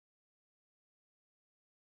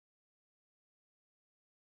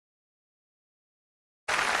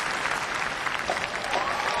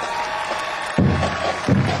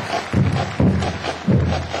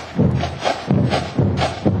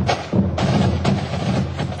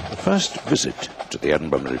first visit to the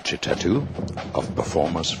Edinburgh Miniature Tattoo of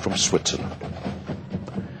performers from Switzerland.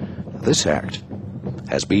 This act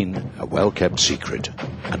has been a well-kept secret,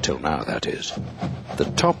 until now that is, the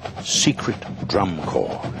top secret drum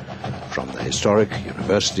corps from the historic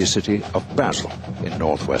university city of Basel in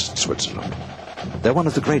northwest Switzerland. They're one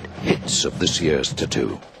of the great hits of this year's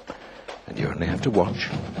tattoo, and you only have to watch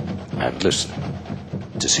and listen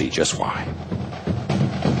to see just why.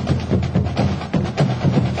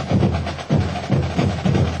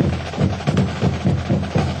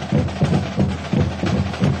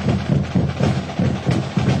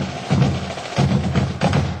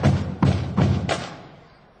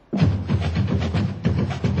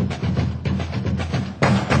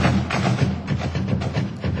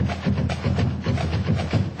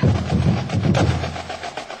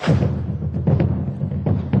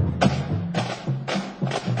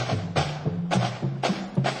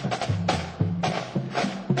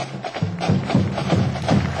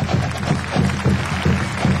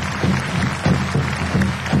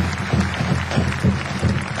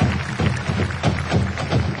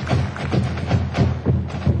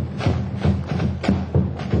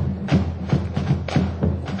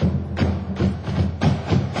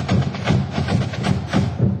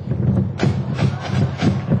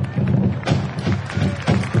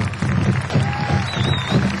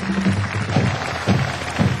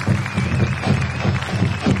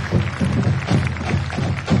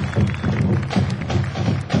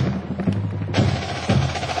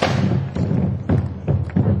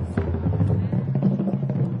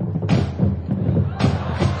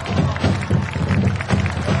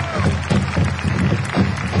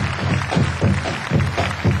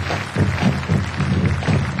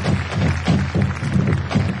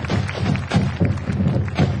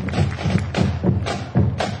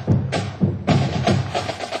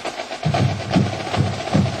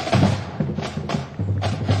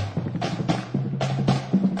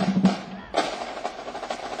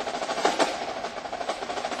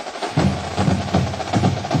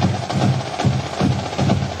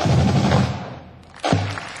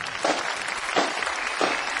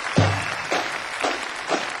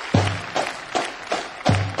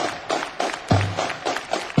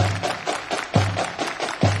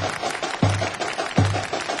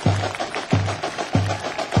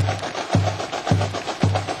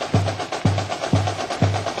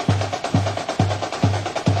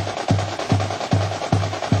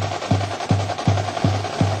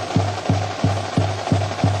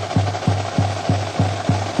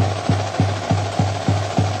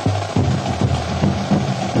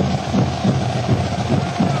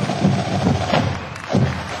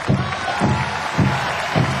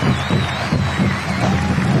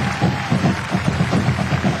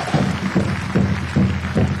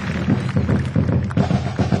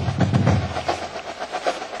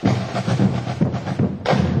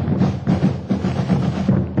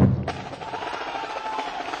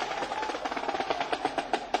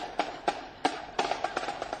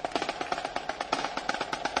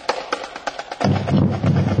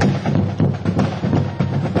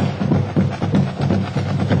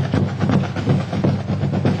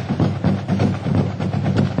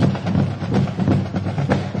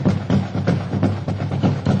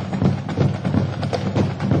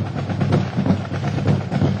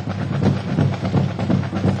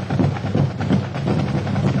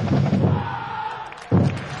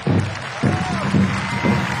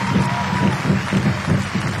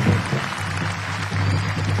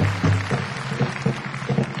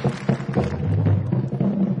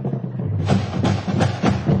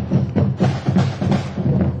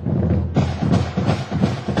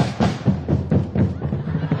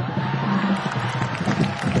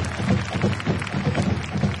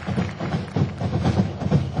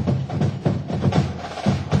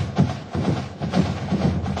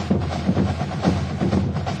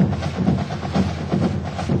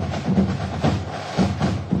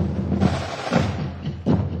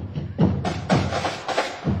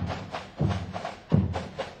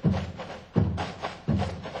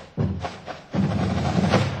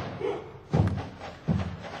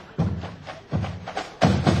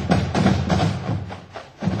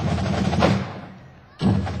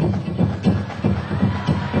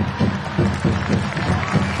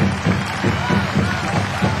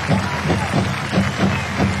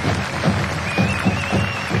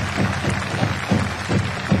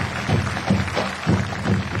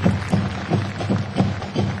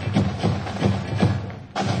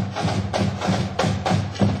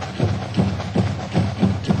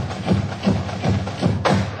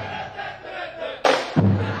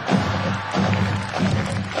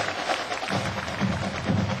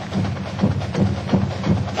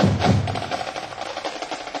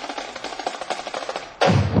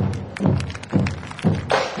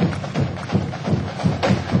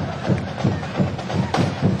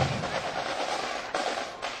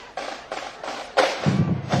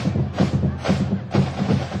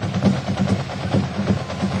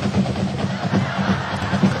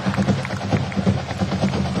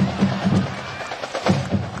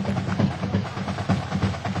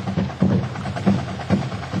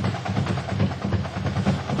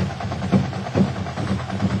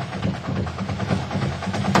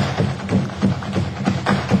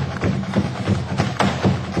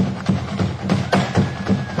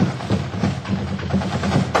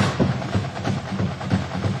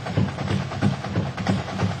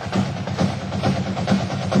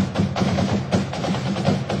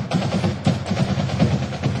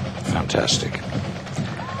 fantastic.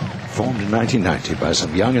 Formed in 1990 by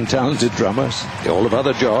some young and talented drummers. They all have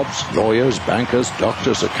other jobs, lawyers, bankers,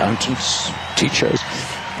 doctors, accountants, teachers.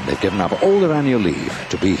 And they've given up all their annual leave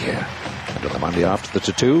to be here. And on the Monday after the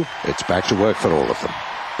tattoo, it's back to work for all of them.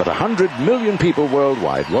 But 100 million people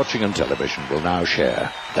worldwide watching on television will now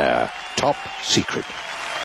share their top secret